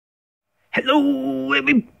Hello,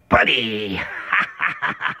 everybody!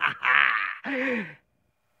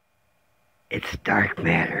 It's Dark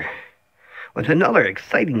Matter with another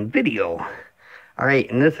exciting video. Alright,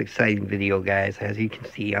 in this exciting video, guys, as you can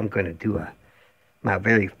see, I'm going to do my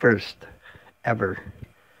very first ever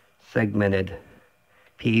segmented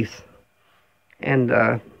piece. And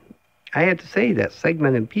I have to say that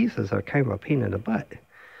segmented pieces are kind of a pain in the butt.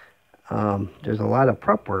 There's a lot of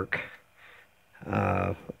prep work.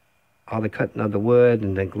 All the cutting of the wood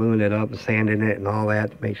and then gluing it up and sanding it and all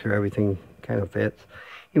that to make sure everything kind of fits.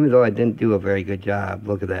 Even though I didn't do a very good job.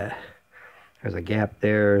 Look at that. There's a gap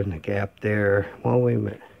there and a gap there. Well, wait a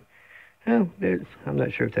minute. Oh, I'm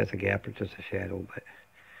not sure if that's a gap or just a shadow,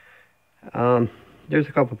 but there's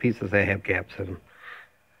a couple pieces that have gaps in them.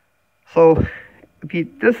 So,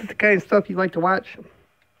 if this is the kind of stuff you like to watch,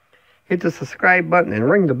 hit the subscribe button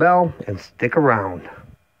and ring the bell and stick around.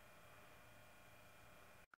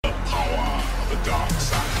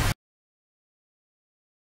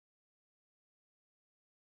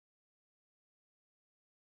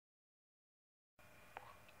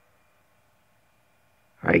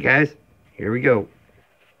 Alright guys, here we go.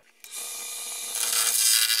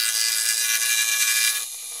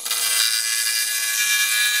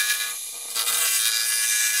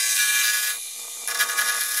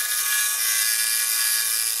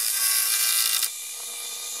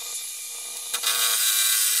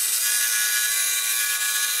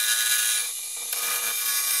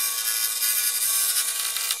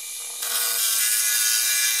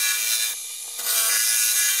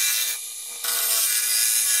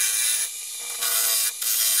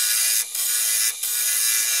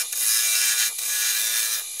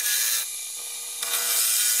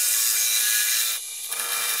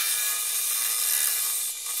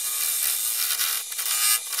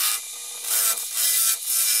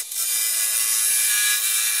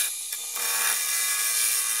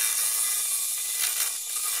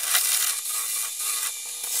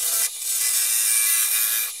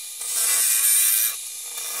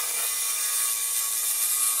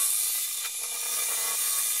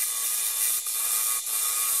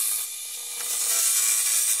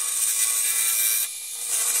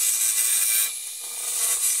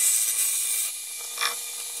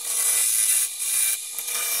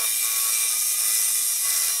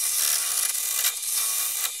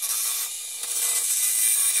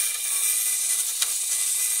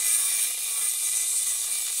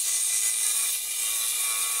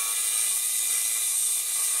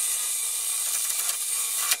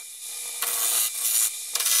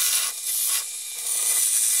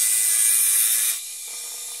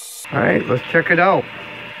 Alright, let's check it out.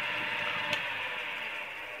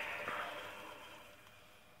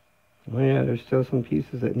 Oh yeah, there's still some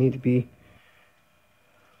pieces that need to be...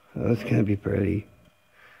 Oh, it's gonna be pretty.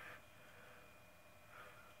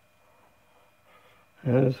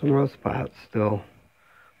 There's some rough spots still.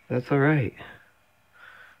 That's alright.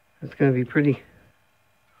 It's gonna be pretty.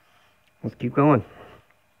 Let's keep going.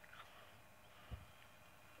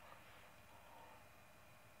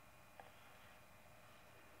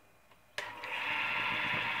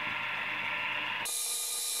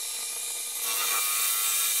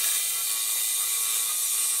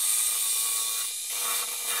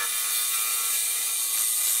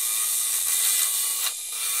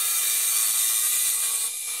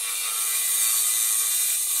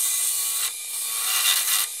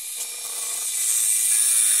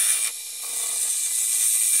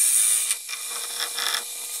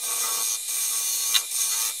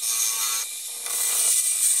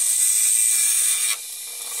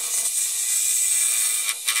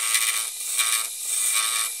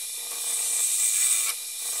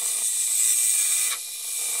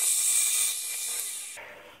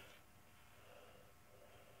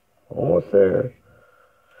 Almost there.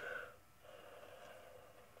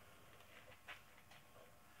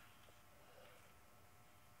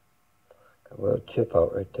 Got a little chip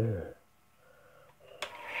out right there.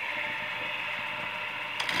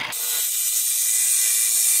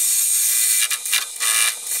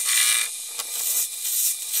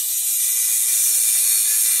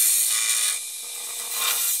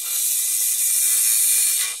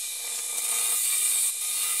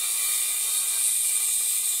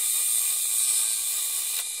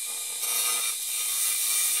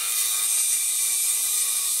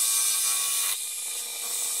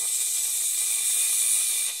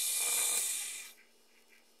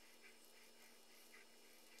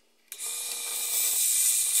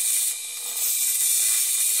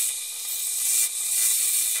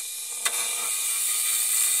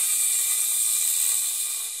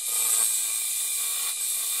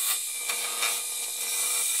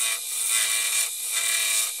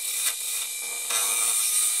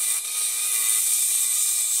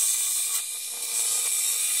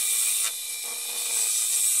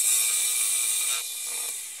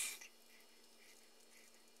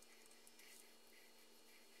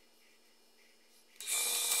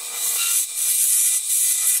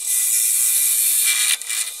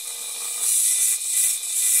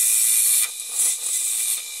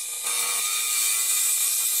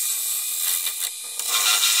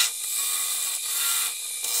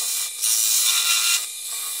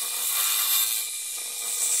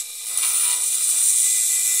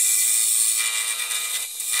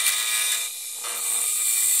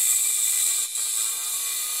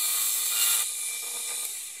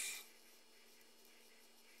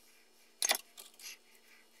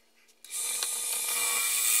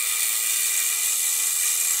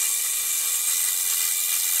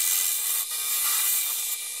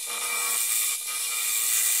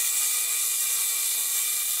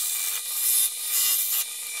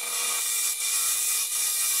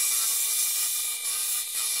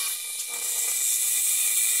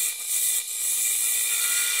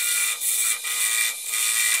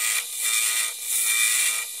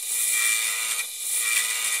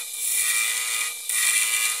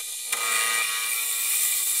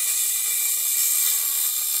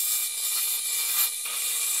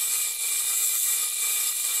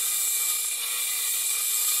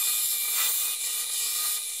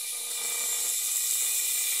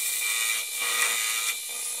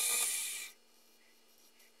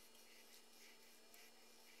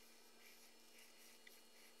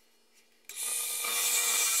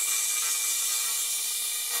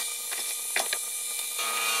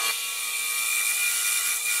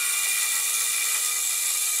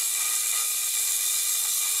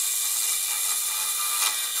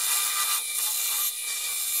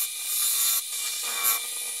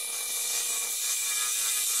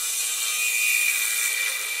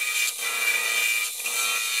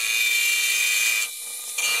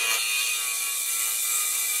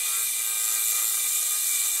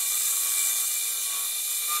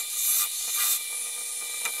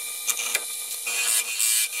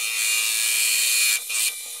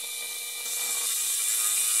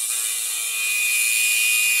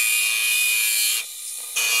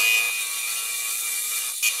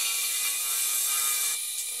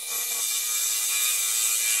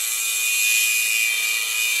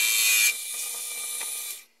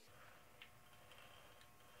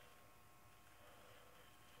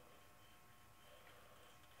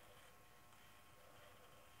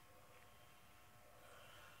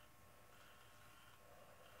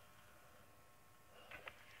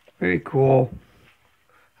 Very cool.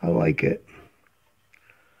 I like it.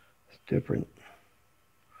 It's different.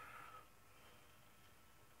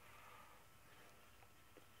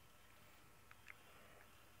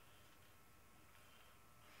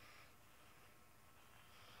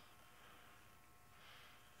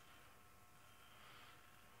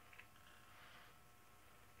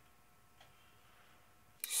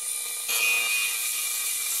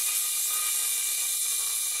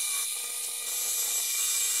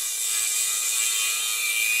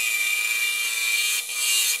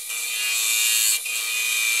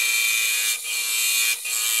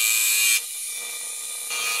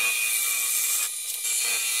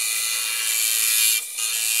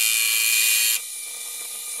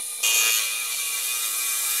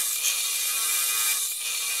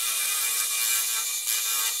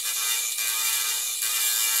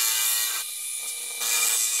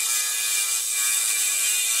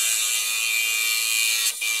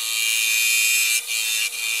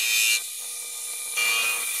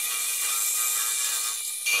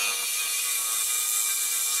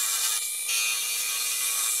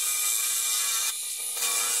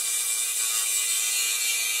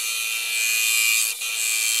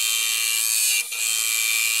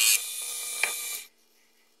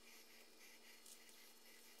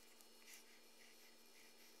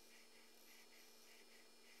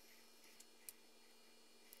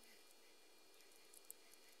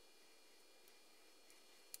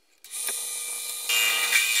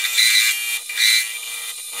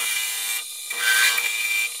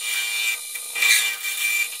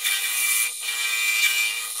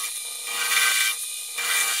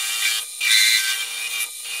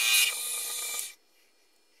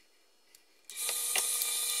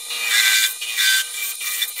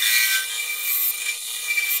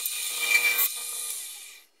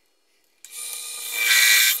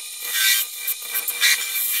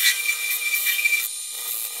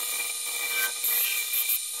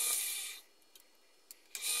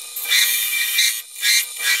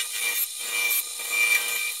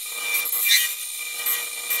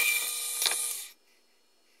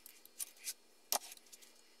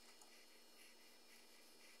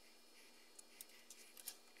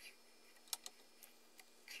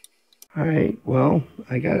 All right, well,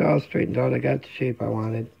 I got it all straightened out. I got the shape I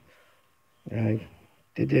wanted. I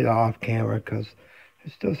did it off camera because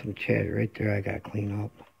there's still some chatter right there I got to clean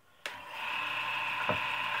up.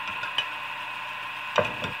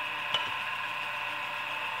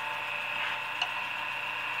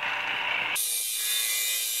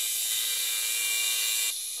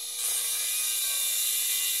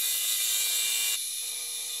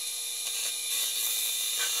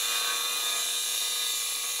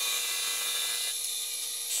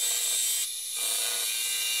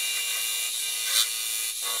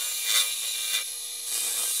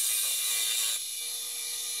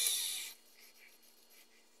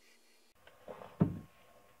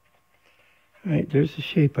 All right, there's the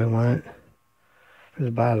shape I want for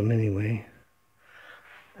the bottom anyway.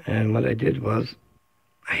 And what I did was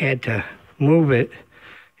I had to move it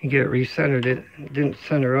and get it recentered. It didn't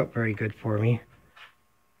center up very good for me.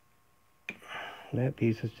 And that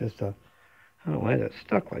piece is just I don't know why that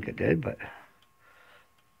stuck like it did, but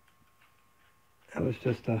that was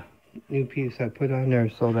just a new piece I put on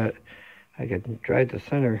there so that I could drive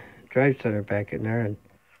center back in there and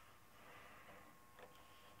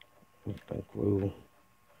the glue.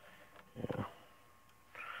 Yeah.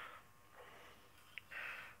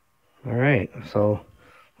 All right, so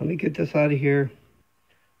let me get this out of here.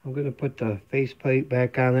 I'm gonna put the faceplate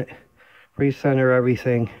back on it, recenter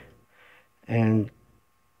everything, and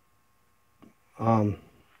glue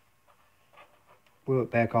it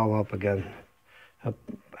back all up again.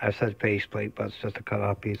 I said faceplate, but it's just a cut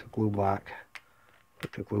off piece of glue block.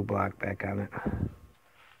 Put the glue block back on it.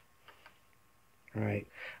 All right,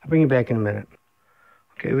 I'll bring you back in a minute.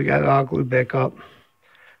 Okay, we got it all glued back up.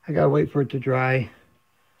 I gotta wait for it to dry,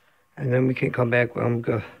 and then we can come back. I'm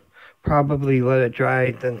gonna probably let it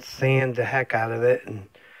dry, then sand the heck out of it,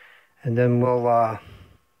 and then we'll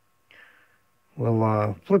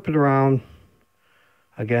flip it around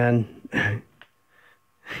again. I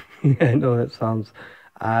know that sounds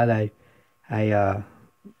odd. I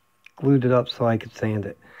glued it up so I could sand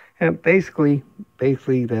it. And basically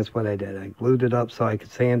that's what I did. I glued it up so I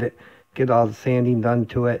could sand it, get all the sanding done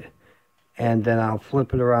to it, and then I'll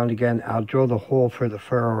flip it around again. I'll drill the hole for the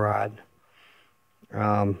ferro rod.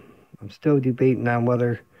 I'm still debating on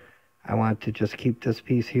whether I want to just keep this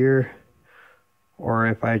piece here or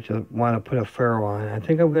if I just want to put a ferro on. I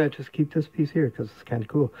think I'm going to just keep this piece here because it's kind of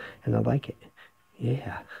cool and I like it.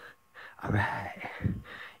 Yeah. All right.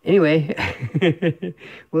 Anyway,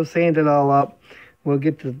 we'll sand it all up. We'll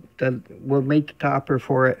get we'll make the topper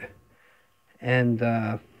for it and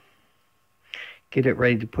get it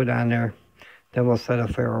ready to put on there. Then we'll set a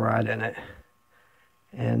ferro rod in it.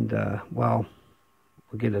 And, well,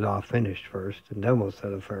 we'll get it all finished first, and then we'll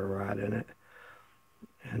set a ferro rod in it.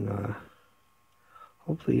 And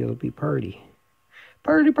hopefully it'll be party.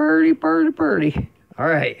 Party, party, party, party. All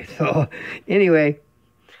right, so anyway,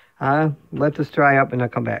 let this dry up and I'll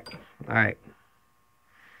come back. All right,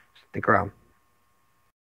 stick around.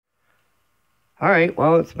 All right,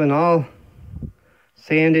 well, it's been all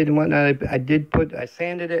sanded and whatnot. I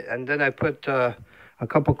sanded it, and then I put a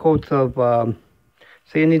couple coats of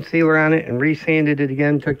sanding sealer on it and re-sanded it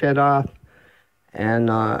again, took that off. And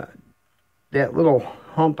that little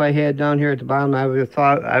hump I had down here at the bottom, I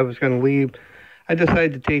thought I was going to leave. I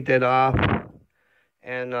decided to take that off.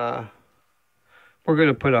 And we're going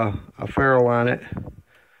to put a ferrule on it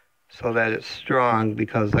so that it's strong,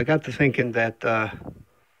 because I got to thinking that,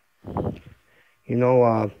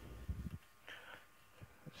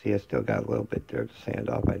 see, I still got a little bit there to sand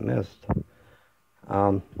off I missed.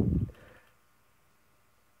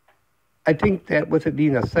 I think that with it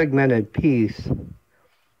being a segmented piece,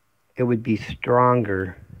 it would be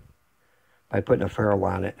stronger by putting a ferrule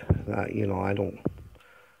on it.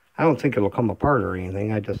 I don't think it'll come apart or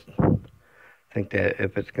anything. I just think that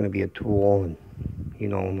if it's going to be a tool, and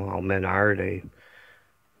how men are,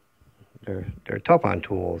 they're tough on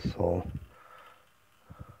tools, so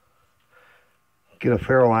get a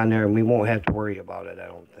ferrule on there and we won't have to worry about it, I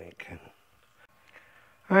don't think.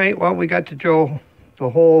 All right, well, we got to drill the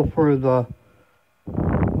hole for the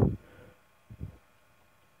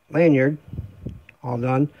lanyard all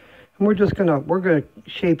done, and we're gonna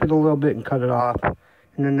shape it a little bit and cut it off,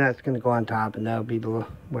 and then that's gonna go on top, and that'll be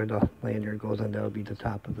where the lanyard goes, and that'll be the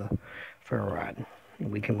top of the ferro rod,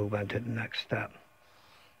 and we can move on to the next step.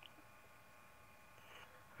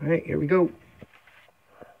 All right, here we go.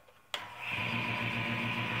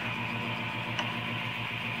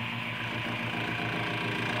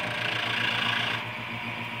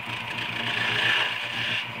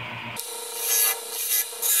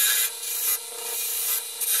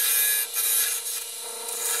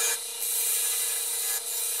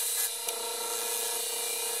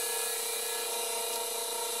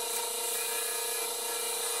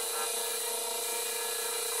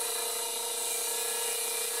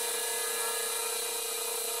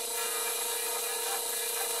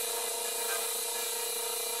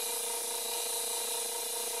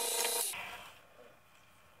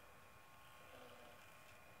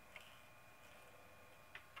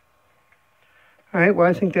 All right, well,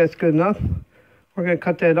 I think that's good enough. We're going to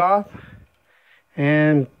cut that off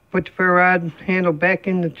and put the ferro rod handle back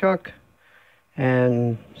in the chuck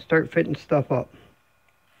and start fitting stuff up.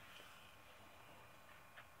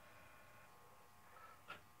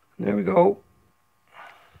 There we go.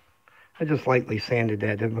 I just lightly sanded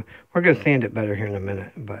that. We're going to sand it better here in a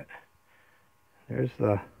minute, but there's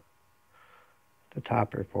the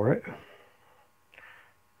topper for it.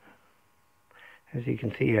 As you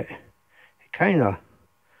can see, it kind of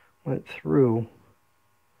went through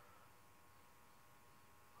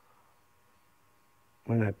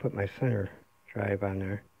when I put my center drive on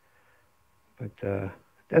there, but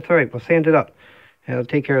that's all right. We'll sand it up and I'll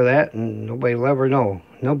take care of that, and nobody will ever know.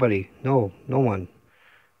 No one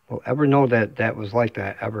will ever know that was like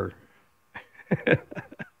that ever.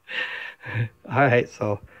 All right,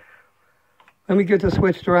 so let me get this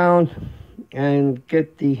switched around and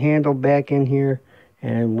get the handle back in here,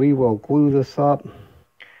 and we will glue this up.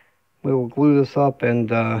 We will glue this up and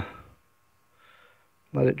let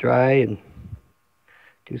it dry and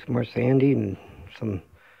do some more sanding and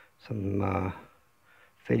some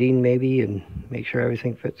fitting maybe, and make sure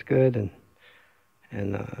everything fits good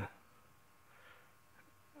and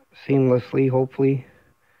seamlessly, hopefully.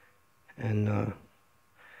 And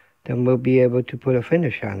then we'll be able to put a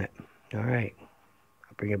finish on it. All right,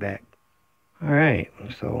 I'll bring it back. All right,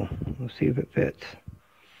 so we'll see if it fits.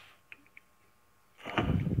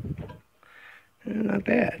 Not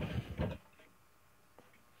bad.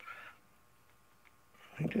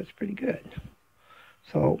 think that's pretty good.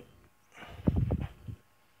 So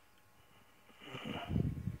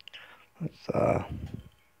let's add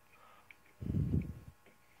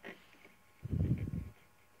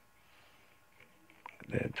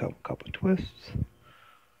a couple twists.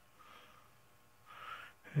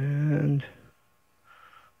 And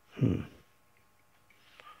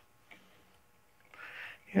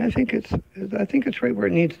yeah, I think it's right where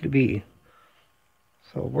it needs to be.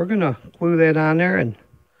 So we're gonna glue that on there, and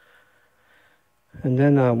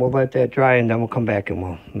then we'll let that dry, and then we'll come back and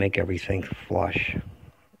we'll make everything flush.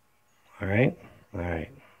 All right,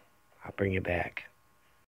 I'll bring you back.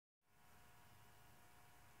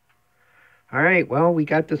 All right, well, we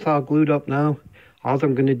got this all glued up now. All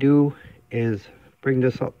I'm gonna do is bring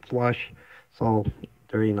this up flush, so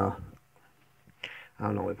during I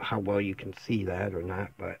don't know how well you can see that or not,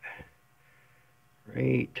 but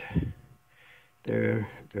right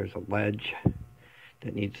there's a ledge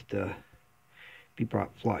that needs to be brought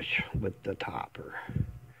flush with the topper.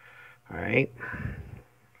 All right,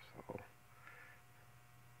 so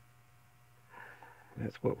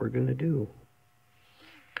that's what we're gonna do.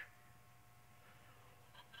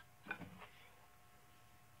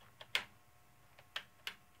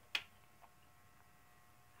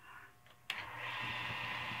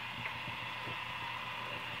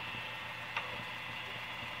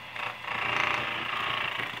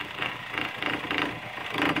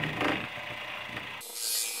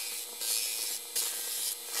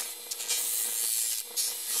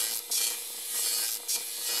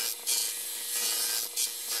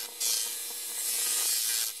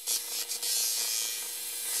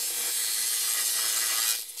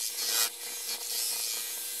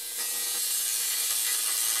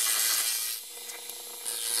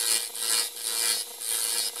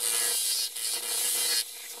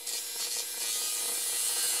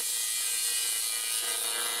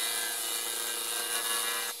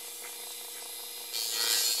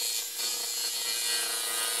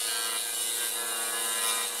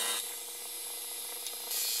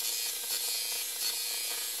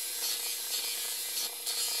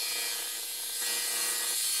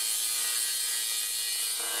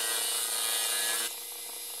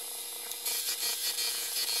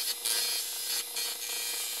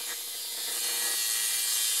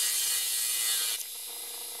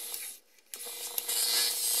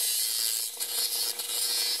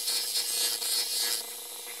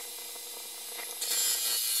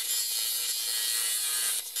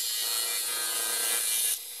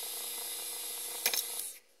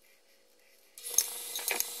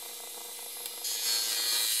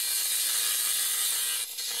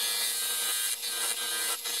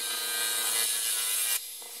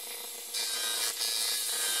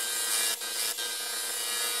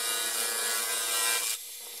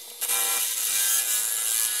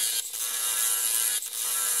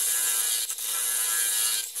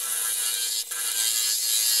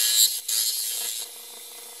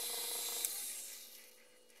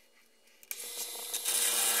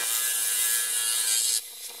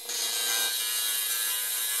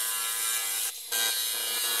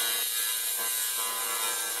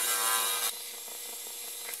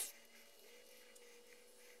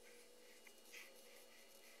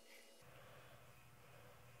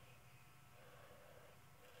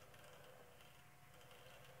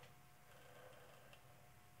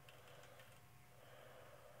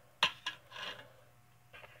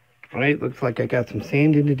 All right, looks like I got some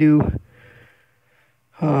sanding to do.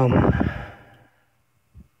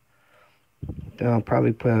 Then I'll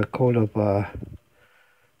probably put a coat of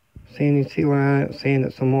sanding sealer on it, sand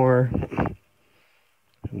it some more, and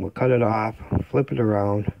we'll cut it off, flip it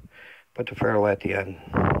around, put the ferrule at the end.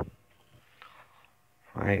 All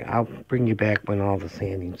right, I'll bring you back when all the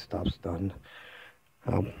sanding stuff's done.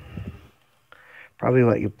 I'll probably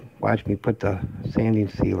let you watch me put the sanding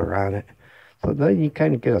sealer on it, so then you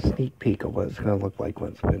kind of get a sneak peek of what it's going to look like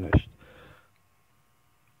when it's finished.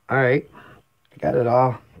 All right, I got it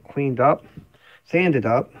all cleaned up, sanded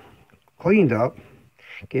up, cleaned up,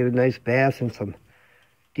 gave it a nice bath in some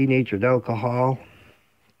denatured alcohol,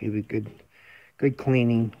 gave it good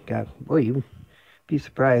cleaning. Boy, you'd be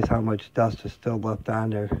surprised how much dust is still left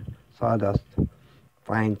on there. Sawdust,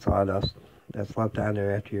 fine sawdust that's left on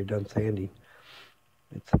there after you're done sanding.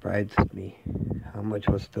 It surprised me how much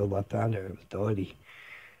was still left on there. It was dirty.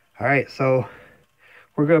 All right, so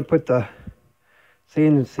we're going to put the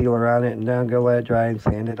sanding sealer on it, and then I'm going to let it dry and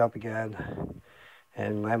sand it up again.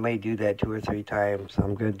 And I may do that 2 or 3 times.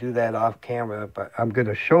 I'm going to do that off camera, but I'm going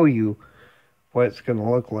to show you what it's going to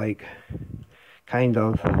look like, kind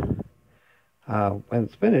of, when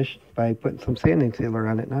it's finished by putting some sanding sealer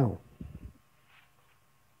on it now.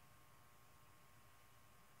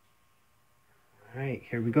 All right,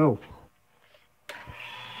 here we go.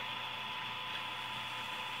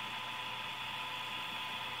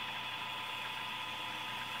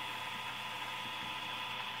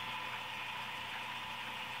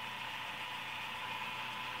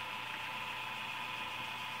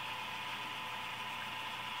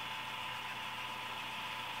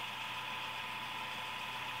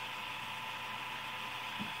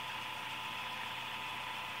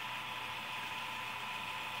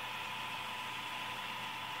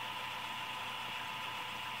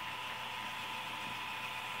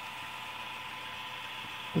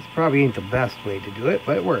 This probably ain't the best way to do it,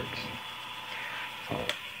 but it works. So,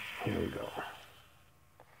 here we go.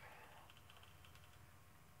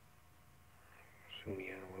 Zoom in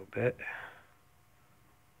a little bit.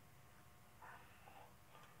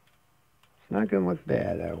 It's not going to look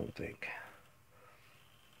bad, I don't think.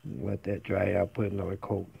 Let that dry out, put another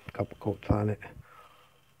coat, a couple coats on it.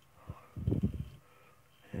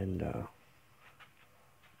 And,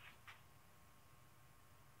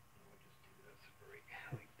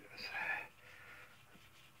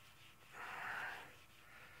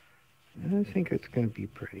 I think it's going to be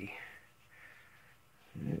pretty.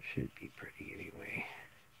 It should be pretty anyway.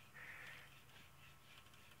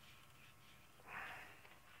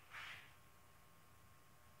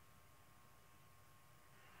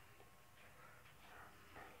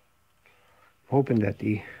 Hoping that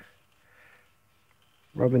the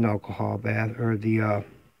rubbing alcohol bath, or the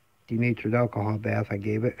denatured alcohol bath I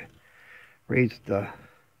gave it, raised the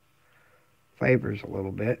fibers a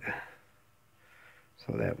little bit,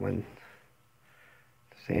 so that when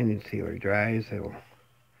the sanding sealer dries, it'll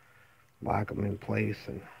lock them in place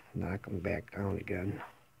and knock them back down again.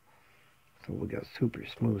 So we'll get super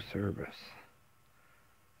smooth service.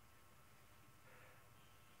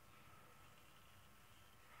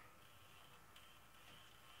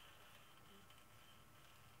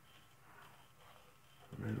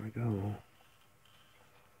 There we go.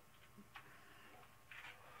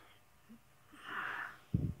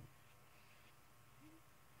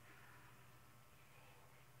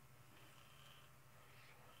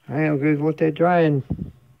 Alright, I'm going to let that dry and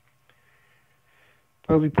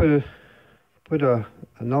probably put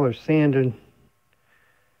another sand in.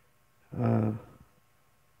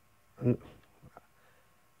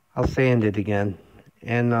 I'll sand it again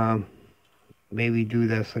and maybe do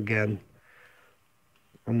this again.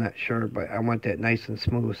 I'm not sure, but I want that nice and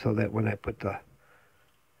smooth so that when I put the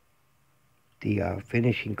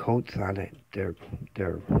finishing coats on it, they're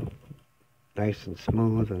nice and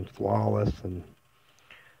smooth and flawless. And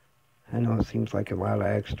I know it seems like a lot of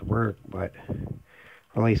extra work, but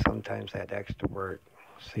really sometimes that extra work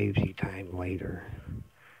saves you time later.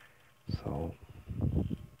 So,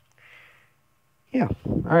 yeah.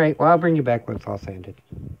 All right, well, I'll bring you back when it's all sanded.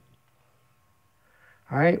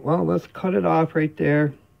 All right, well, let's cut it off right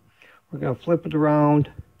there. We're going to flip it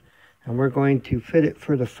around, and we're going to fit it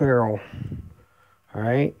for the ferrule. All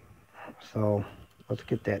right, so let's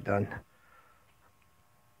get that done.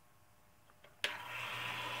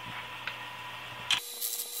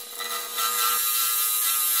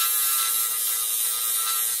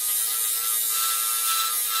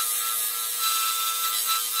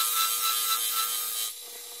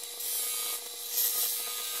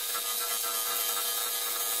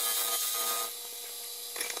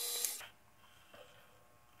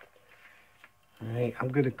 Alright, I'm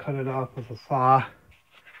going to cut it off with a saw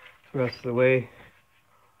the rest of the way.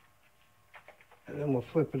 And then we'll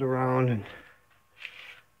flip it around and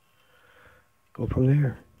go from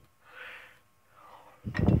there.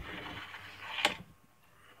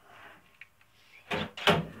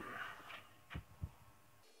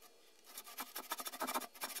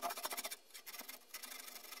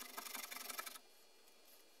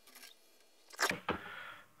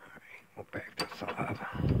 Alright, we'll back this off.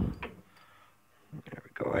 There we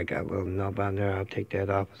go. I got a little nub on there. I'll take that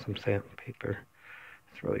off with some sandpaper.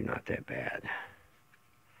 It's really not that bad.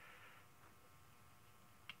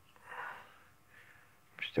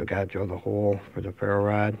 Still got to drill the hole for the ferro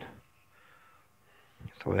rod,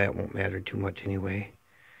 so that won't matter too much anyway.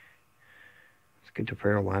 Let's get the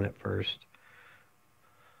ferrule on it first.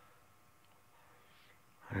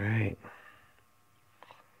 Alright.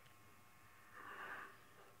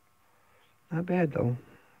 Not bad though.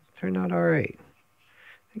 Turned out alright.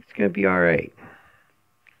 I think it's going to be alright.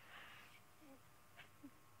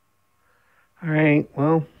 Alright,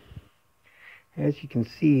 well, as you can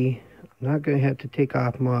see, I'm not going to have to take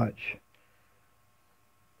off much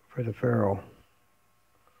for the ferrule.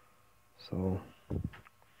 So,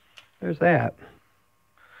 there's that.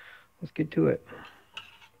 Let's get to it.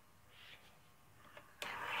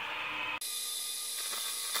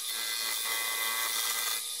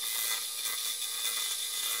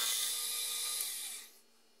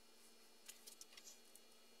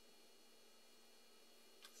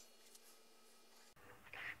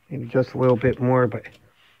 Maybe just a little bit more, but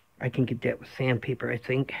I can get that with sandpaper, I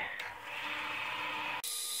think.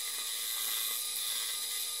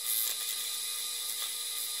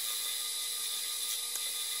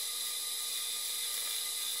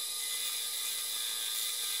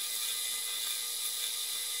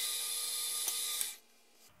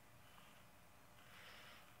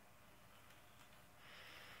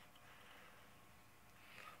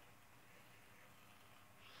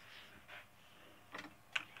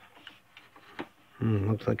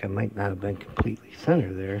 Looks like I might not have been completely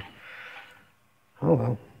centered there. Oh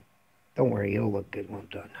well. Don't worry, it'll look good when I'm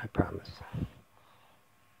done, I promise.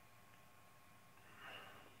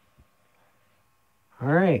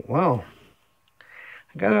 Alright, well,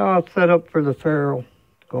 I got it all set up for the ferrule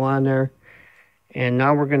to go on there. And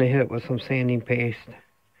now we're going to hit it with some sanding paste.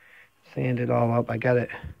 Sand it all up. I got it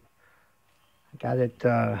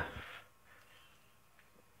as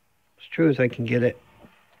true as I can get it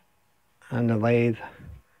on the lathe.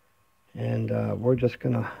 And we're just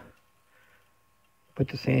going to put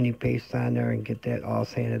the sanding paste on there and get that all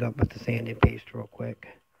sanded up with the sanding paste real quick.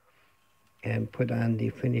 And put on the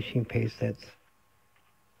finishing paste that's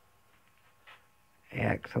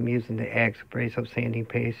Axe. I'm using the Axe abrasive sanding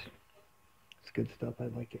paste. It's good stuff. I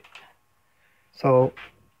like it. So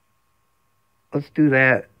let's do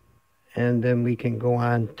that, and then we can go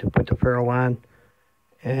on to put the ferrule on,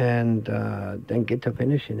 and then get to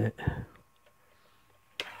finishing it.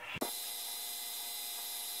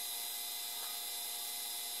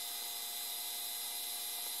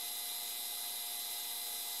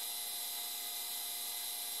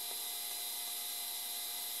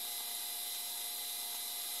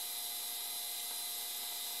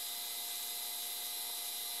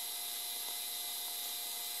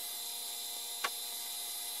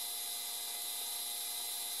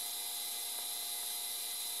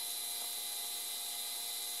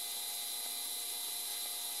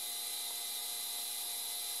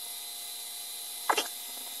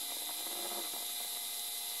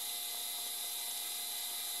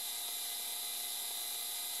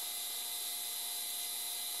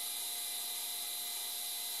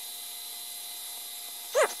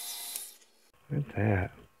 Look at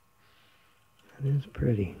that. That is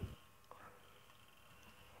pretty.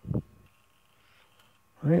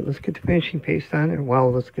 Alright, let's get the finishing paste on there.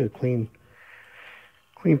 Well, let's get a clean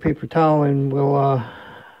paper towel, and we'll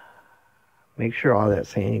make sure all that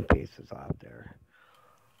sanding paste is off there.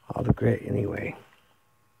 All the grit anyway.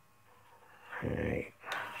 Alright.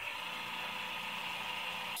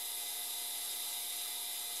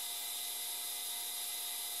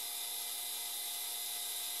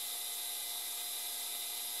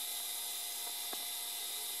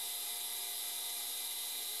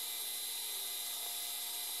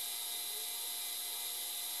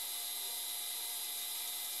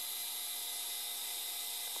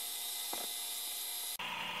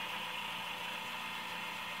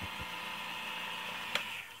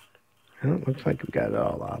 Well, it looks like we got it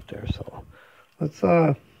all out there, so let's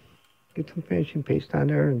get some finishing paste on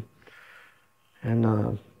there, and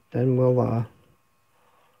then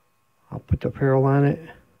I'll put the ferrule on it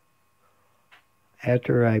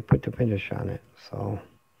after I put the finish on it. So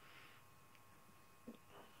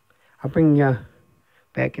I'll bring you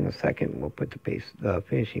back in a second, and we'll put the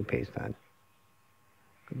finishing paste on.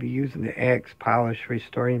 I'll be using the Axe Polish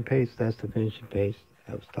Restoring Paste. That's the finishing paste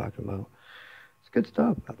I was talking about. It's good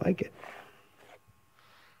stuff. I like it.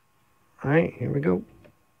 All right, here we go.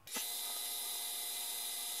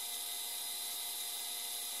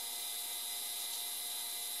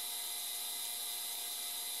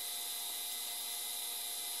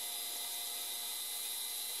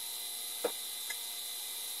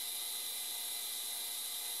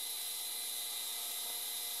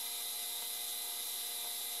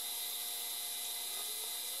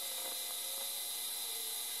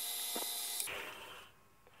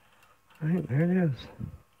 All right, there it is.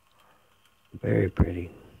 Very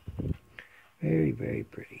pretty. Very, very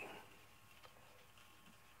pretty.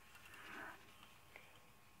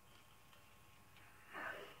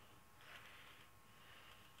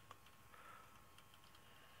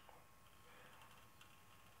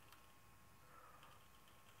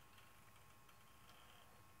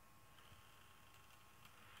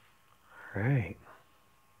 All right.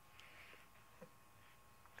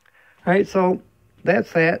 All right, so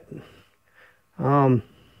that's that.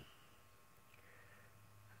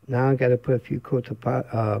 Now I got to put a few coats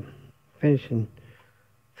of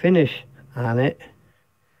finish on it,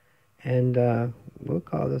 and we'll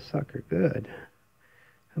call this sucker good.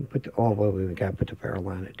 And well, we got to put the ferrule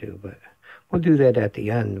on it too, but we'll do that at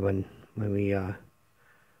the end when we are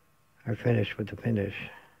finished with the finish.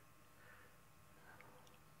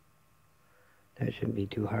 That shouldn't be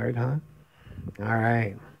too hard, huh?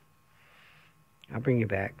 Alright. I'll bring you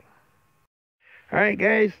back. Alright,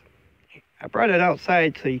 guys. I brought it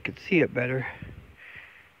outside so you could see it better.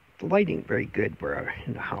 The lighting very good where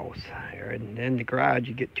in the house there, and in the garage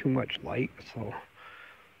you get too much light, so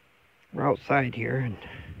we're outside here and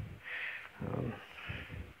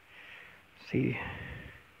see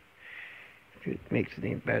if it makes it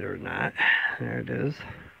any better or not. There it is.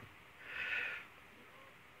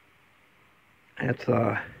 That's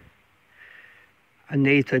a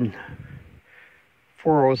Nathan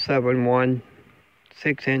 4071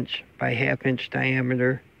 6-inch by 1/2 inch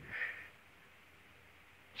diameter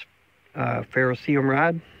ferrocerium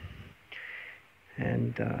rod,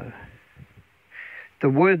 and the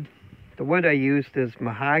wood I used is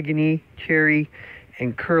mahogany, cherry,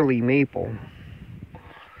 and curly maple.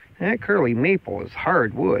 And that curly maple is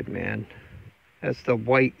hard wood, man. That's the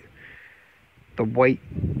white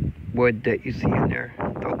wood that you see in there,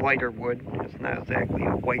 the lighter wood. It's not exactly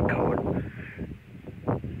a white color,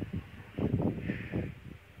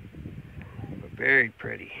 but very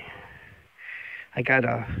pretty. I got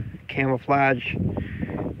a camouflage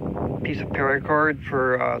piece of paracord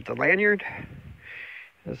for the lanyard.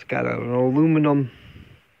 It's got an aluminum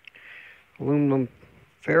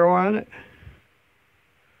ferro on it.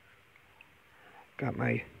 Got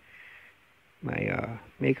my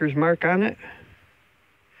maker's mark on it.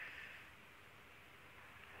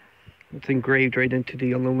 It's engraved right into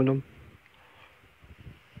the aluminum.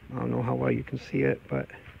 I don't know how well you can see it, but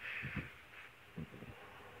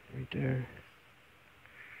right there.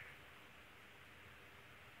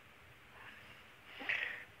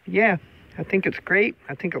 Yeah, I think it's great.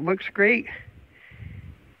 I think it looks great.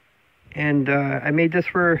 And I made this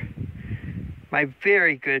for my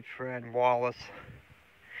very good friend Wallace.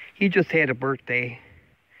 He just had a birthday.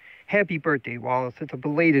 Happy birthday, Wallace. It's a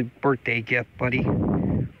belated birthday gift, buddy.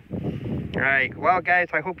 Alright, well guys,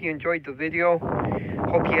 I hope you enjoyed the video.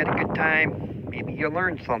 Hope you had a good time. Maybe you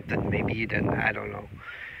learned something. Maybe you didn't. I don't know.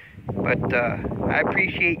 But I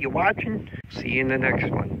appreciate you watching. See you in the next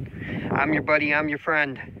one. I'm your buddy. I'm your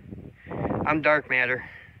friend. I'm Dark Matter.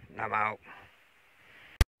 And I'm out.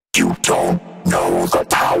 You don't know the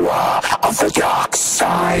power of the dark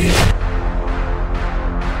side.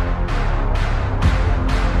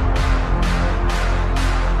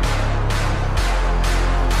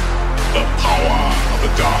 The power of the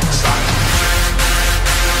dark side.